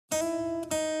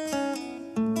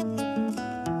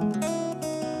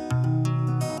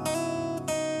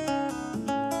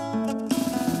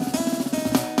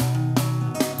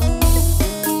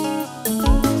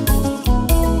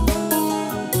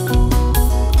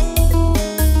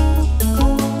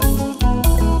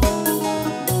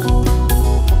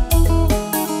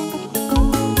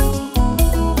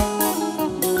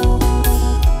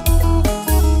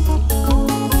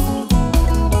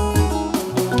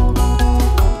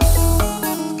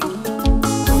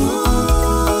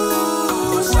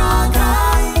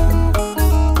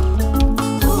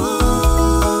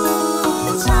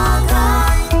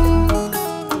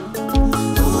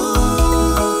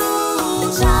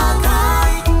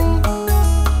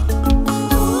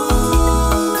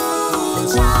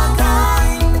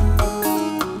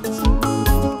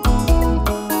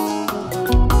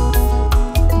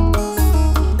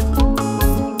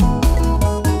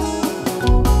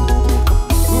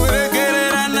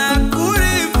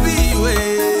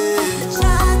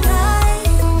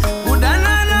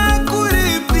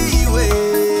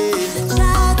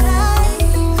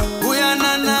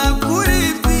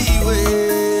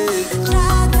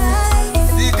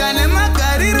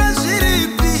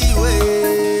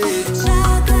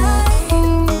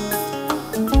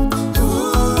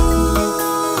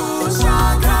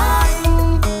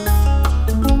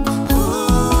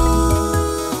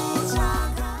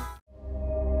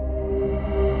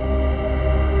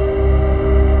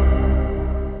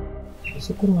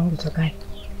Mzukuru wangu Tsvakai.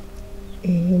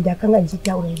 Ndakanga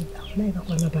ndichitaura kuti naye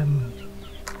kakwana pamuviri.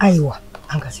 Aiwa,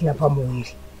 anga sina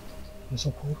pamuviri.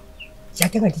 Mzukuru.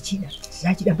 Chatanga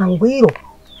tichida mangwiro.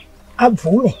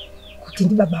 Abvume kuti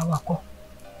ndi baba wako.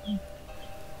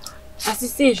 Asi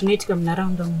sei zvinoitika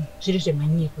munharaunda umu zviri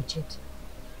zvemanyiko chete.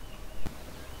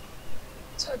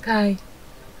 Tsvakai,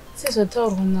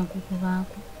 sezvataurwa naguku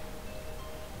vako.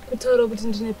 Kutaura kuti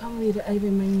ndine pamuviri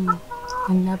aive manyiko,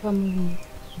 handina pamuviri.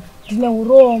 Ndine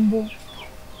urombo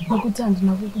nokuti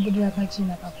handina kukubudira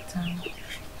pachena pakutanga.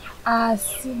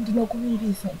 Asi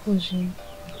ndinokuvimbisa iko zvino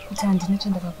kuti handina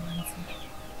chandakakuvanzira.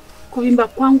 Kuvimba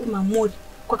kwangu mamuri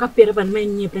kwakapera pane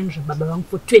mainye plani zvababa vangu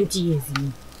for 20 years.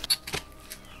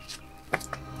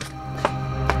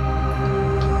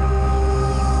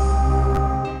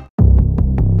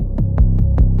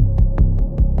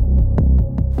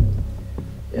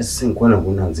 Singikwana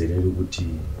kunanzelela ukuthi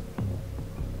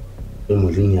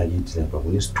emulini yakithi lapha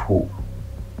kunesithuba.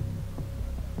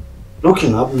 Lokho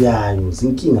ngabuyayo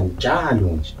zinkinga njalo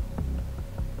nje.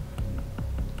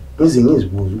 Ngize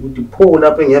ngizibuza ukuthi pho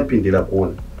lapha engiyaphindela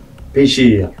khona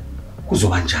phesheya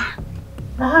kuzoba njani.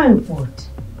 Hayi mfowethu.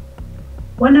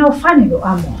 Wena ufane lo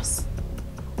Amos.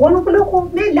 Wona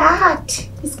kuloko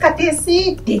nelathi isikhathi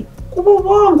eside kubo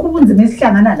bonke ubunzima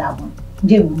esihlangana labo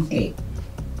njengomdeni.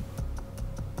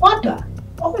 Kodwa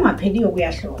okungapheliyo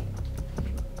kuyahlola.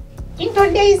 Into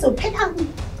le izophela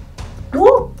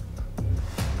do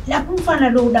lapho umfana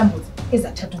lo ulambuza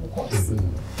ezathatha ubukhosi.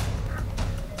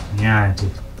 Nyathi.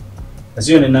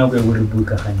 Asiyona nawe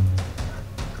ukuribuka khani.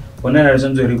 Bona la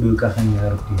sonzo ribuka khani ya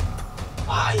Rutendo.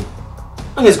 Hayi.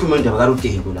 Angesikhuluma indaba ka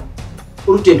Rutendo la.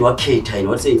 Rutendo wakhetha yena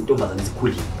wathi intombazana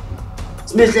esikhulile.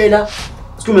 Simehlela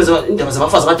sikhuluma indaba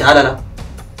zabafazi abadala la.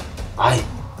 Hayi.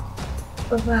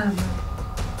 Baba.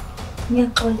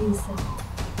 Ngiyaxolisa.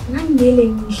 Ngangele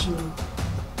endlini.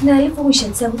 Naye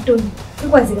ukushatisa kuTonde.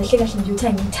 Ikwazi kahle kahle nje uthi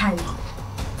angithandi.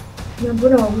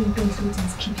 Ngiyabona wakuyinto enhluthi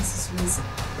ngizikhiphe isizwe.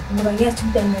 Ngoba ngiyathi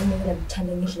umntana ngiyamekela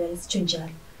ukuthanda ngendlela lesitsho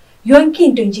njalo. Yonke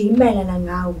into nje imayelana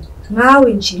ngawe.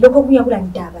 Ngawe nje lokho kuya kula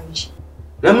ndaba nje.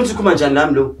 Nami uthi khuma njani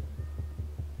nami lo?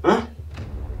 Ha?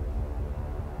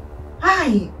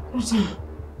 Hayi, uthi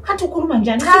Khathi ukhuluma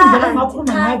njani? Singizela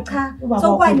ngakhuluma ngathi ubaba.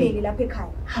 Sokwanele lapha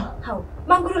ekhaya. Hawu,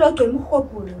 mangikulo logcwele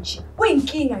umhobhulo nje.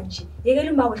 Kuyinkinga nje.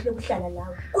 Yekela uma wehle ukuhlala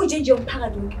lawo. Kunje nje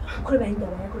umphakathi wonke ukhuluma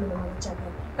indaba yakho lo mama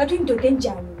kaJakane. Kathi indoda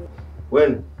enjani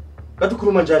wena? Kathi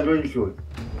ukhuluma njani lo ihloli?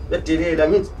 Yadelela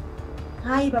ngithi.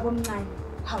 Hayi baba omncane.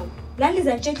 Hawu,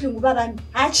 laliza nje ehlungu babami.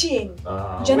 Hathi yena.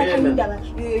 Njena khanya indaba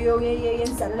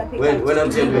yenzalo lapha ekhaya. Wena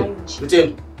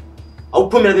Rutendo.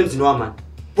 Awuphumela emzini wami manje.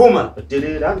 Phuma,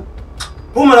 yadelela.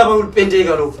 Phuma lapha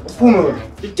ulipendeka lo. Phuma.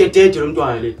 Idedede lo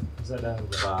mntwana le.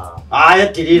 Hayi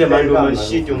yadelile manje lo manje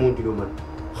shit umuntu lo manje.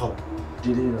 Hawu,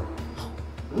 delela.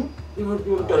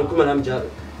 Umntwana ukhuluma nami njalo.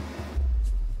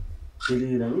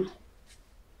 Delela ngithi.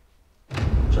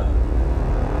 Cha.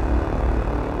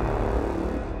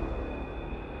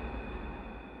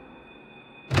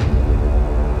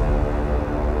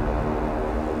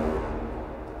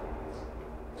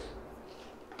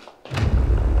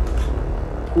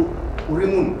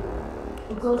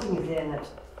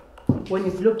 When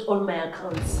you've looked all my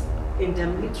accounts and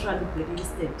I'm literally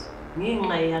blacklisted,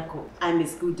 I'm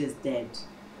as good as dead.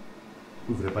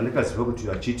 You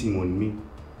are cheating on me.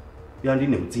 You are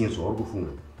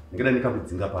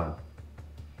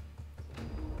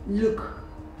Look,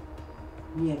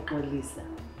 Lisa,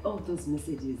 all those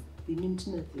messages, they mean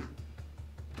nothing.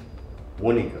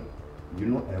 Monica, you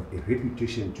know I have a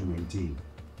reputation to maintain.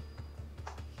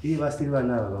 If I still want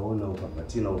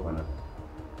to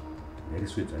very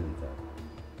sweet Anita.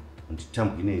 And to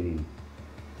jump in any.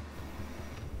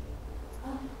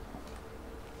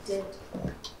 Dad,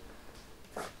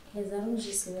 has Arun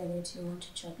just said that you want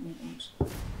to chat me out?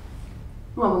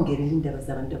 No, I won't get in there.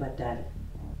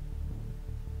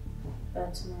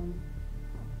 But Mom,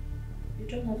 you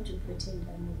don't have to pretend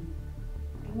I know you.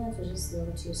 You don't have to just say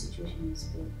what your situation is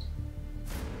bad.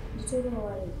 You don't know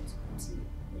what it is.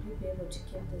 Will you be able to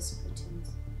keep this pretense?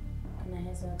 Can I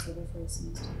have that together for a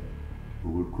semester? We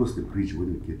will cross the bridge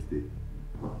when we get there.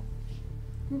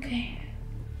 Okay.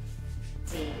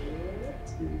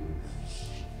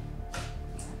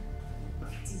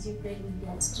 Did you bring me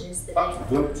that dress that I...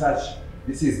 Don't touch.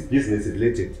 This is business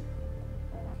related.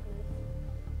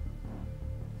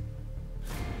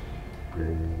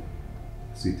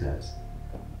 Sweetheart,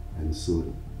 I'm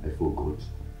sorry. I forgot.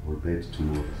 I'll buy it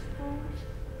tomorrow.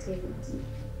 Thank you.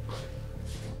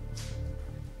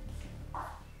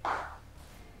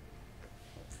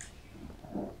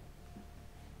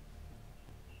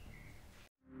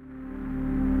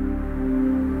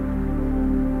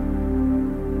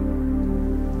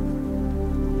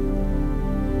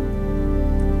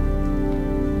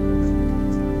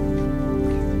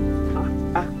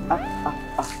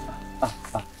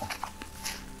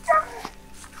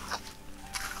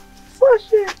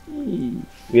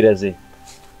 Kuita sei?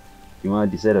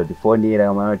 Timadecida kuti foni ira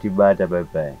kama anotibata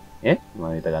pai.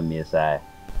 Manoita kamesaya.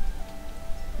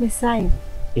 Mesaya.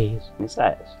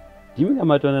 Mesaya. Ndimi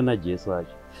kamatona naJesu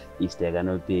wacho. Easter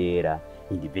yakanopera,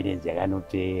 independence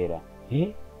yakanopera.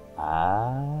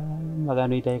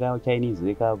 Makanoita ika Chinese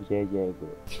wake up chaiko.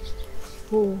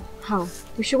 Oh, how?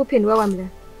 Usho kuphendwa kwami la.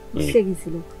 Uhlekisi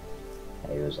lokho.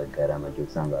 Ayo zvagara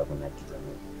majokes angu akunakidza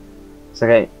munhu.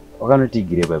 Saka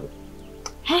wakanotigire baba.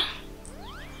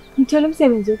 Ngithola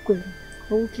umsebenzi wokugweba,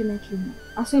 wokuclean.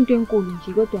 Asento enkulu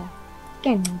nje kodwa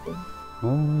kuyanceda.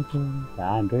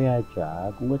 Ndo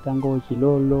yacho kungotanga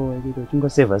uchilolo ekuti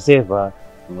uchingoseva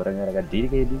ngorangara kadhiri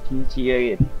kedu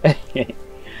chichiyedu.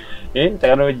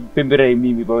 Takanopembera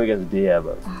imimi pawekazidei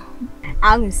apa.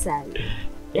 Angisabi.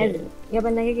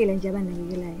 Yabanakekela nje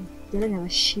abanakekelayo. Njalo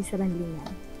ngabashisa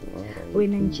abandilingayo.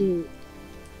 Wena nje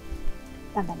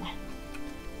baba la.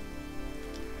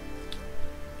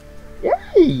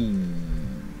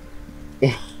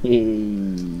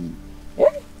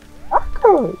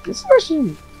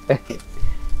 Especially.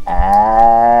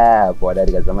 Boda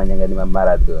dikazama nyangani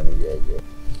marathon jeje.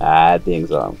 Thanks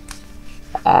so.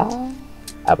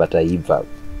 Apa taibva.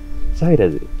 Saita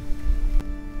zile.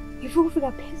 Ifu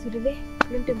kufika phezulu le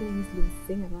lento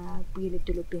ngizilungise ngabuyele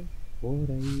edolobheni.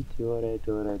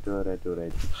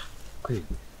 Alright. Kweli.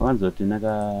 Wanzoti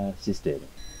naka sister.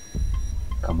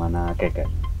 Kama na keka.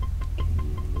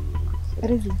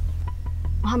 Rizla.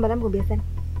 Uhamba nami ngobiyasana.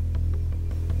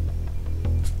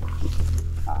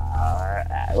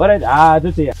 Alright,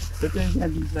 tutia. Tutia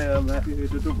ndisa ma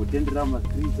tutubudendera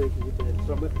maskrize kuita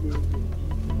trouble.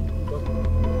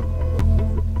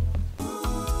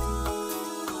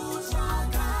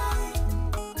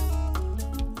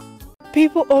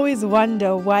 People always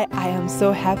wonder why I am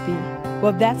so happy.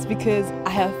 Well, that's because I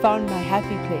have found my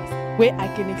happy place, where I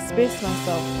can express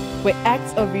myself, where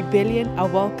acts of rebellion are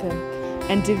welcome,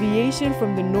 and deviation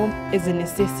from the norm is a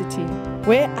necessity,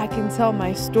 where I can tell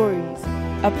my stories,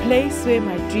 a place where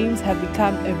my dreams have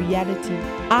become a reality.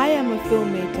 I am a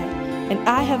filmmaker, and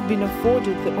I have been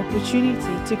afforded the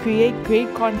opportunity to create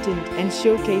great content and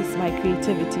showcase my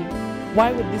creativity.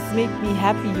 Why would this make me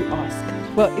happy, you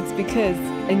ask? Well, it's because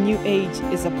a new age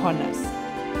is upon us.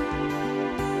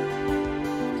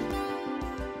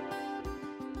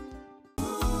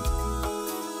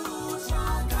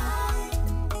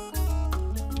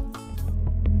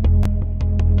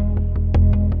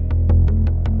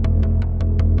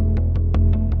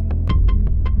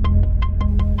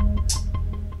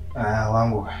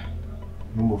 Wangu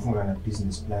nimbofunga na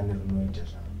business plan rinoita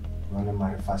wana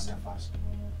mari faster.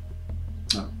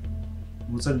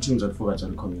 Musati chinza kufuka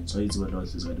chali comments aizi watu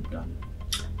wazizwa plan.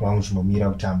 Wangu chimomira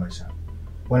kutamba cha.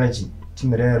 Wana chi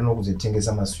timirera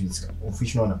rinokuzotengesa masweets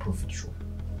official na profit show.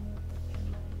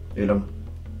 Ela.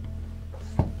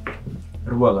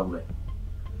 Ruwaga bwe.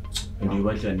 Ndi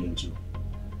wacha ninji.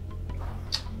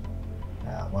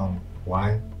 Wangu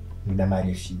one nida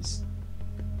mari fees.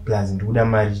 Plus ndikuda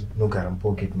mari nogara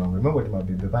mupocket mangu. Remember kuti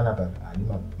mabhebhe panapa ali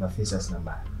mafesi asina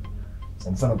mari.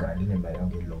 Samufana kugara ndine mari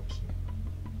yangu eloki.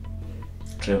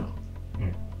 Trevor.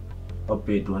 How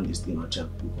paid one this thing or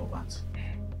checkbook or what?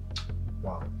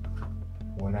 Wow.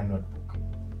 One notebook.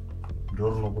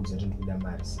 Ndoro nokudza kuti ndikuda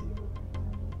mari sei.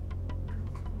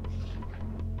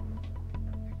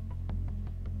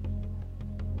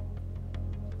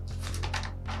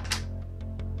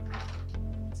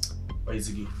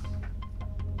 Basically.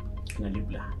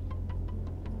 Nalipla.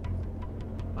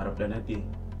 Para planeti.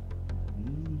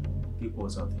 People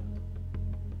out there.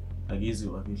 Agizi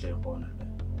wakisha yona.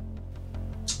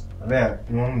 Abaya,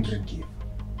 you want to give.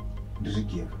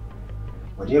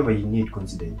 Whatever you need,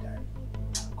 consider it done.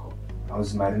 I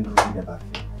was married to read about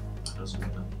it. That's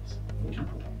what that is.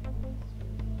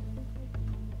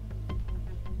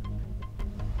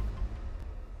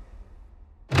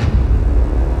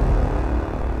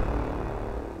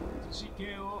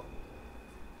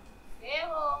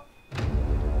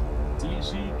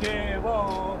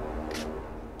 Tishikewo.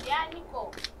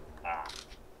 Yaniko.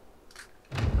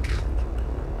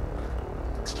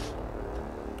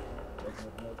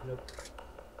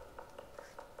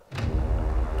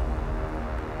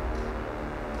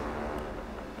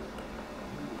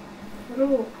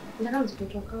 Bro, ndakanzi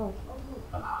kutoka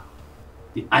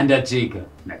The Undertaker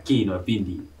na Kino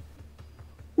Pindi.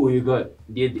 We got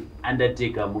the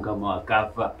Undertaker mukama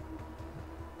wakafa.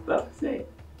 Say.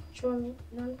 Choni,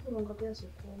 nalikuronga pia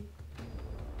sokoni.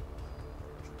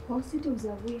 Wasiti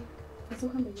uzabuye,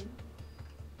 asoka mbele.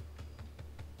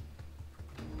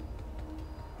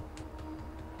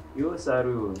 Yo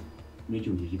Saru,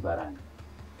 nicho chichiparana.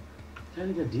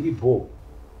 Tani kadiri bo.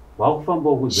 Wakufamba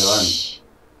ukudza vanhu.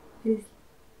 Please,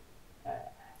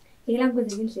 Ngeke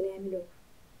ngikwenze ngendlela yami lokho.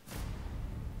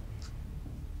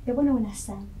 Yabona wena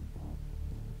Sam.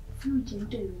 Ufuna ukutshela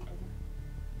into yodwa la.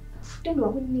 Tonde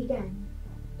wakunikani?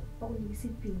 Wakunika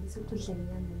isibhingi sokuthi udlale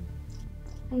nami.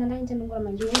 Angala njani ngoba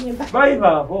manje ngiyemba. Bye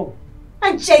babo.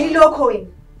 Angitsheli lokho wena.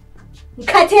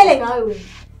 Ngikhathele ngawe wena.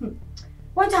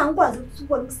 Wathi angikwazi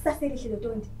ukubona ukusasela ihlelo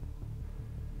Tonde.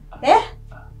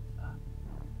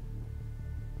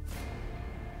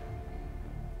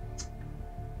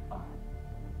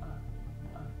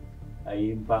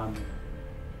 Ayimpama.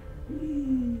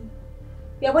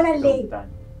 Uyabona le.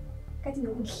 Kathi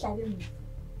ngokuhlabe mina.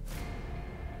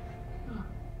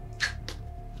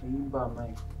 Ayimpama.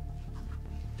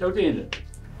 Tawuthini?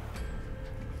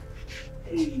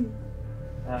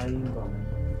 Ayimpama.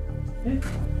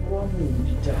 Wami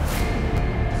ngitha.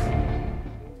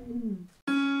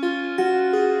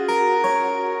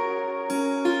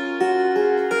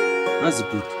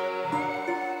 Ngazibhuti.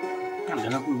 Ikhanda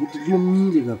lakho ukuthi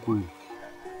liyomile kakhulu.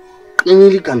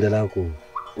 Qinile ikhanda lakho.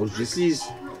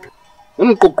 Uzwisisi.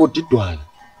 Uniqoqoda idwala.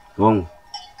 Bongo.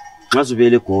 Nxa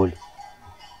ubele egoli.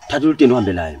 Thatha uLutendo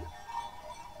uhambe laye.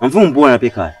 Ngifuna ngibona lapha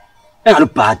ekhaya.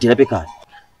 Engalubhadi lapha ekhaya.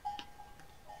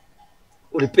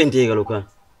 Ulipendeka lokho.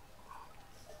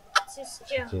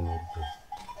 Sister.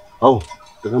 Hawu,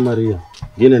 Kaka Maria,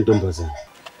 ngene ntombazana.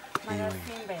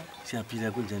 Makasimbe.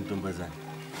 Siyaphila kunjani ntombazana?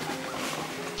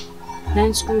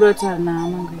 Nanisikumbuthana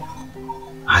namanga.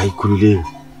 Hayi khululeke.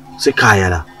 Sekhaya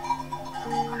la.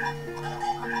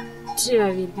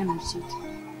 Sibabili kana sithi.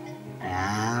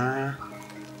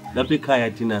 Lapha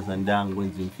ekhaya thina sandanga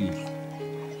kwenza imfihlo.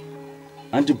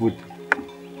 Anti bhuti.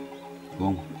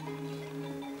 Bongo.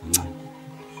 Ncane.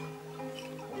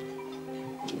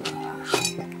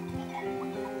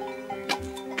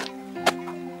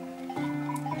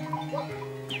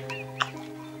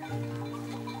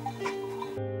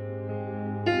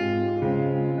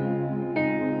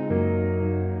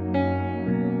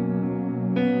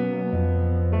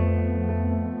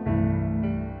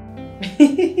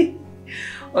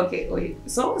 Okay, wait.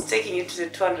 So what's taking you to the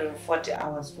 240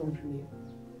 hours from here?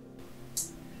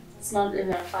 It's not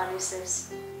even funny,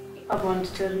 sis. I want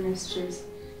to tell you stress.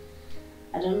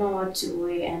 I don't know what to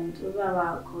wear, and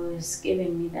Ubabako is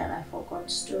giving me that I forgot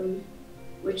story,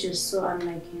 which is so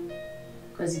unlike him,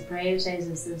 because he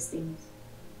prioritizes those things.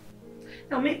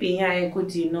 Now maybe I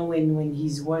could, you know, when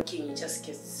he's working, he just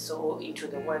gets so into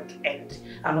the work, and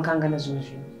I'm not gonna do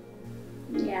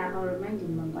it. Yeah, I'll remind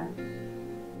him, Mama.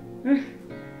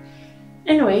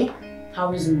 Anyway,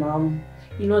 how is mom?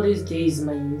 You know, these days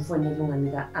my phone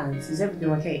never got ants. Is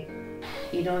everything okay?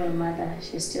 You know your mother,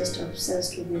 she's just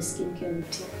obsessed with your skincare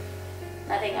routine.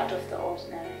 Nothing out of the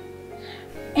ordinary.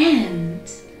 And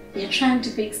you're trying to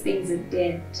fix things with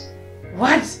dead.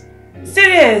 What?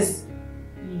 Serious?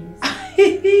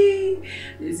 Yes.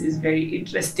 This is very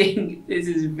interesting. This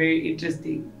is very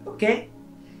interesting. Okay?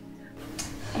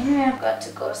 Anyway, I've got to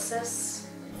go, sis.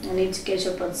 I need to catch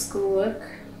up on schoolwork.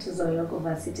 No,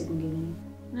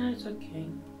 it's okay.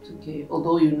 It's okay.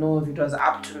 Although, you know, if it was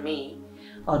up to me,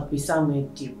 I'd be somewhere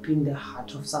deep in the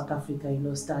heart of South Africa, you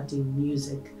know, starting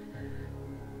music.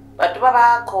 But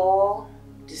Babako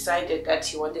decided that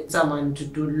he wanted someone to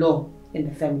do law in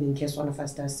the family in case one of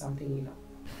us does something, you know.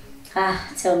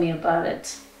 Tell me about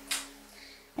it.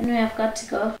 Anyway, I've got to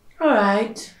go.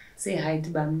 Alright. Say hi to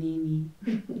Bamnini.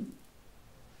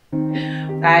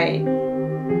 Bye.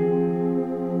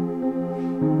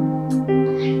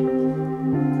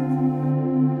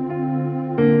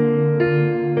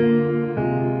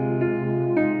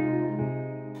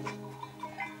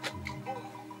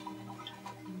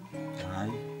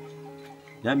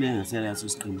 Yami yangasela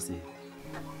yasosiqiniseka.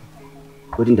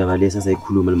 Kodwa indaba lesa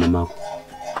sayikhuluma nomamakho.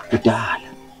 Kudala.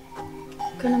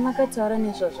 Kana makatsara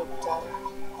nezvazvo kutara.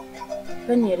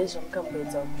 Pane here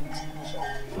zvamukambodza kuti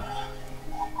nezvazvo.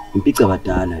 Impica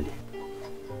badala le.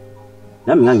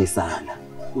 Nami ngangisala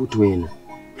ukuthi wena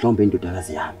mhlawumbe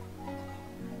indodakazi yami.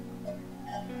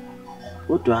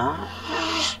 Kodwa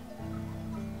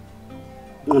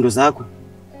ingqondo zakho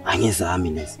angezami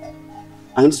lezi.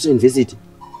 Angithi university.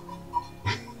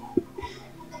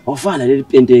 Awufana leli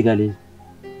penteka leli.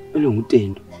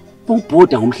 Elungutendo.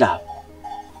 Ubhoda ngomhlaba.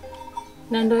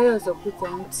 Nando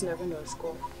yozokudza ukuthi ndakwenda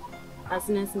kusikolo.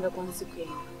 Asina singakwanisi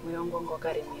kuenda. Moyo wangu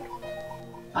wakaremera.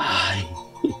 Hayi.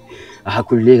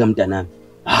 Akhululeka mntanami.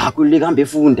 Akhululeka hambe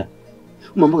efunda.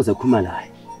 Umama uzakhuluma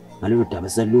laye. Ngalelo daba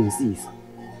salungisisa.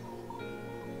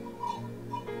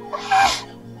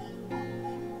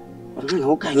 Wena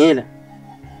ukhangela.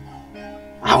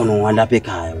 Awu nongwalapha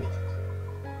ekhaya wena.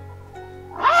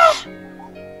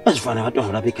 Basifana abantu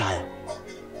ngolapha ekhaya.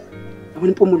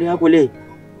 Abona impomulo yakho le.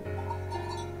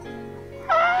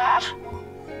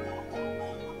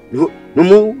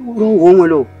 Noma urongo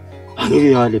lo.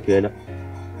 Angeke yale phela.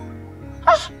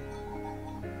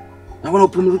 Yabona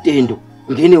uphuma Rutendo,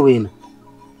 ngene wena.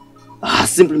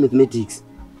 Simple mathematics.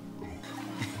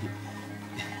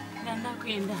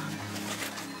 Nanakwenda.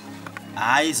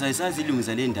 Hayi sayisazi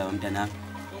ilungisa le ndawo mntanami.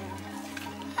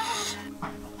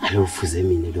 Alofuze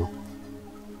mina lo.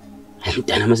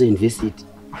 Ayidana mase university.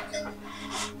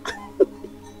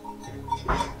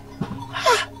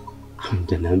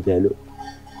 Mntanami phela.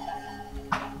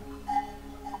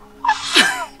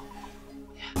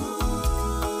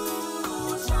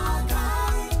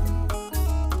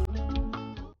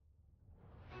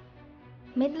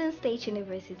 Midland State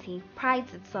University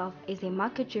prides itself as a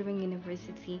market-driven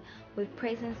university with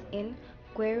presence in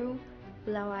Gweru,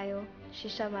 Bulawayo,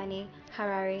 Shishamane,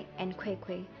 Harare, and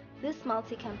Kwekwe. This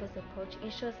multi-campus approach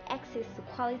ensures access to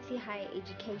quality higher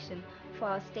education for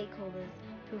our stakeholders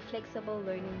through flexible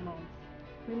learning modes.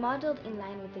 Remodeled in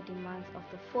line with the demands of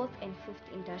the 4th and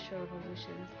 5th industrial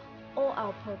revolutions, all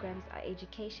our programs are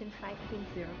Education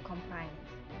 5.0 compliant.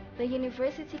 The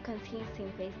university continues to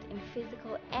invest in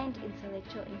physical and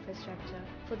intellectual infrastructure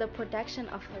for the production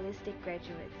of holistic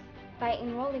graduates. By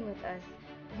enrolling with us,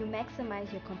 you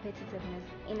maximize your competitiveness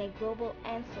in a global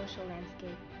and social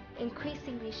landscape,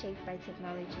 increasingly shaped by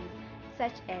technologies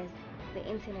such as the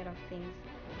Internet of Things,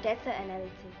 data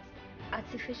analytics,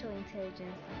 artificial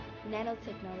intelligence,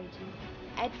 nanotechnology,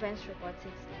 advanced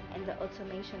robotics, and the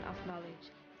automation of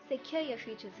knowledge. Secure your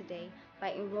future today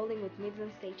by enrolling with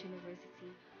Midland State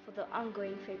University for the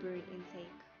ongoing February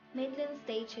intake. Midland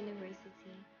State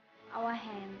University, our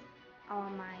hands, our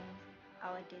minds,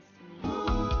 our destiny.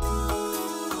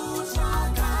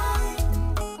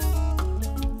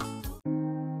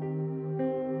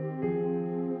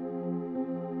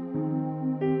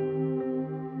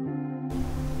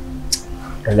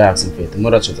 Relax, in faith.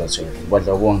 Mother to that, what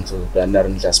I want to be another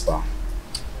just bar.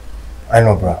 I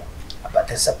know, bro. But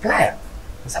the supplier.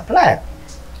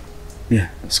 Yeah,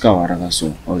 Skawara,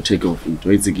 so I'll take off into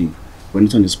it again. When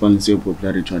it's on the sponsor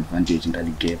popularity to advantage in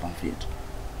that gave and fit.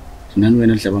 So none when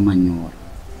I have a manual.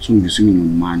 Soon be swimming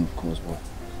on man, of course, boy.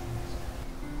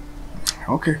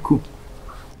 Okay, cool.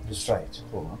 Just try it.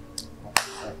 Oh.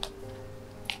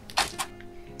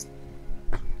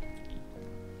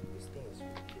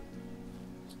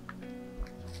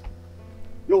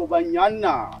 Yo,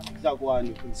 Banyana,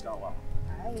 Tsvakai S02.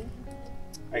 Hi.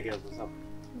 I guess what's up?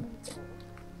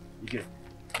 You get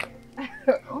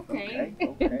Okay.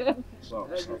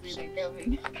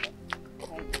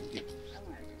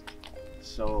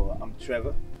 So, I'm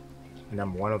Trevor. And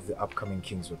I'm one of the upcoming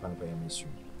kings of Panapa MSU.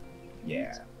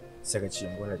 Yeah. Sakachi,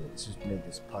 I'm gonna just make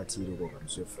this party logo. I'm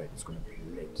so afraid it's gonna be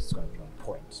late. It's gonna be on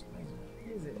point.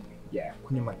 Is it? Yeah,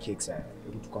 kunima cakes are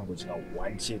able to come with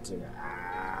one shit.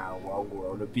 Wow,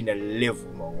 on a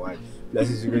level, my one. Plus,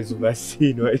 it's going to be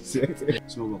seen.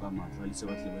 So, what am I? Let's see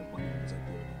what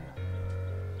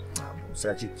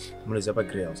Sakachi, I'm gonna zap a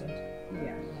grill.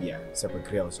 Yeah, zap a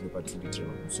grill. So, look at the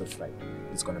I'm so afraid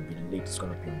it's gonna be late. It's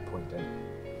gonna be on point. And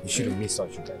you shouldn't miss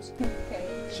out, you guys. Okay.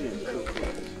 Cheers.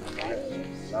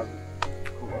 Love it.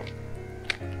 Cool.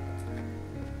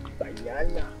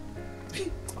 Banana.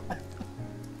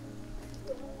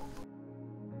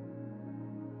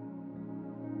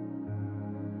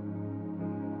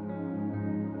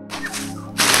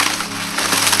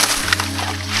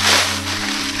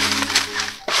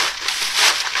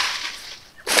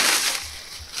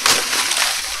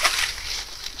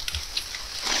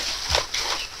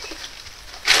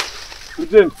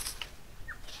 Rutendo.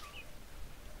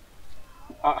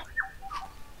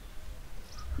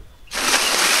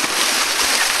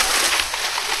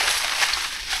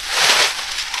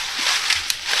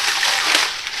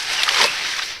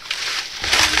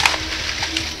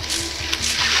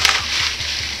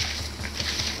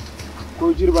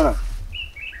 Kujiri bana.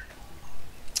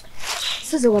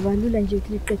 Sizokwabandula nje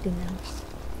ukuthi liqede ngami.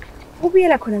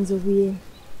 Ubuyela khona ngizobuye.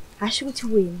 Asho ukuthi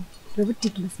wena lobu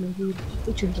Dickmas Mangile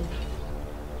utsho njani?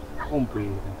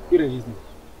 Umbheka. Iregister.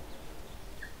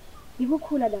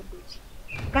 Ibukhula lapho nje.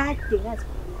 Kade ngazi.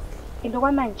 Into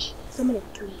kwamanje somele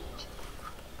kuqine nje.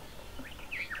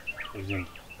 Rutendo.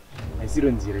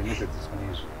 Ayisirenzire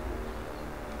nesizisonezwe.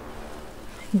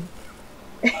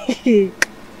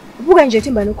 Buka nje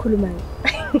Themba nokhulumayo.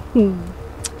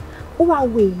 Uba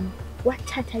wena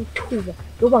wathatha ithuba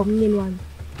loba umnyeni wami.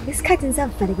 Isikhathi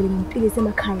nisavalekele ngempilo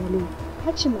esemakhaya lo.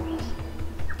 Hathi manje.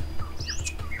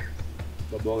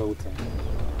 Baboka ukuthi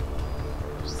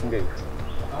singeke.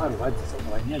 Wathi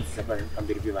sabanyanza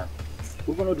phambili kwebana.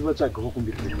 Ubona ukuthi batshaga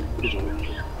ngokumbili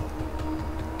kuzokwenza.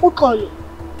 Uxolo.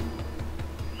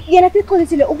 Yena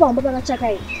tiqolisile ubamba bangachaka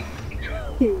yini.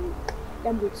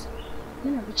 Dambuthi,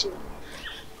 mina ngitshela.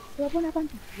 Uyabona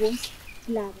abantu bonke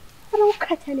laba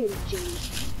abawukhathalele nje.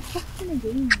 Bafuna nje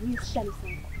ingxenye yesihlalo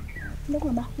sakho. Lokho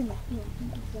ngamafunga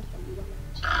inkosi yakhuluma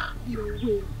manje.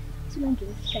 Yewena,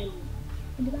 silangena esihlalweni.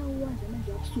 Ndibawazi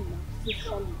manje yakusula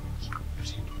sesihlalweni.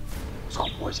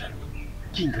 Sawubona.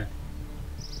 Kinga.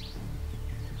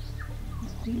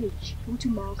 Village ukuthi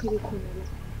mawakhe bekhona la.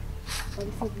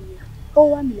 Bayisebuya.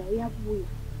 Owami la uyabuya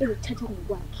ezothatha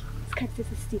ngokwakhe. Isikhathi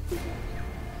sesiside la.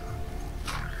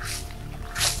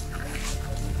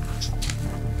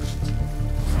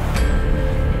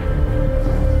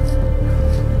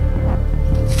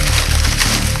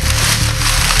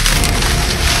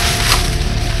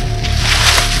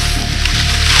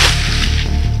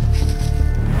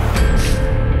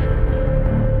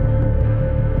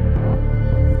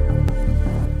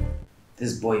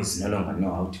 These boys no longer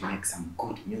know how to make some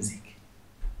good music.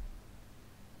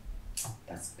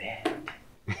 That's bad.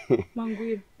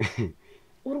 Mangwiro.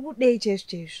 Uri kude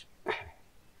Jesu.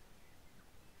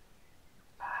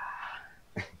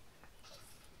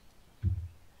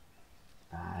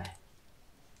 Hayi.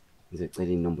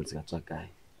 Ngizocela inombolo zika Tsvakai.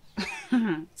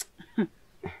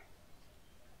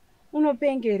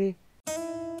 Unopengere.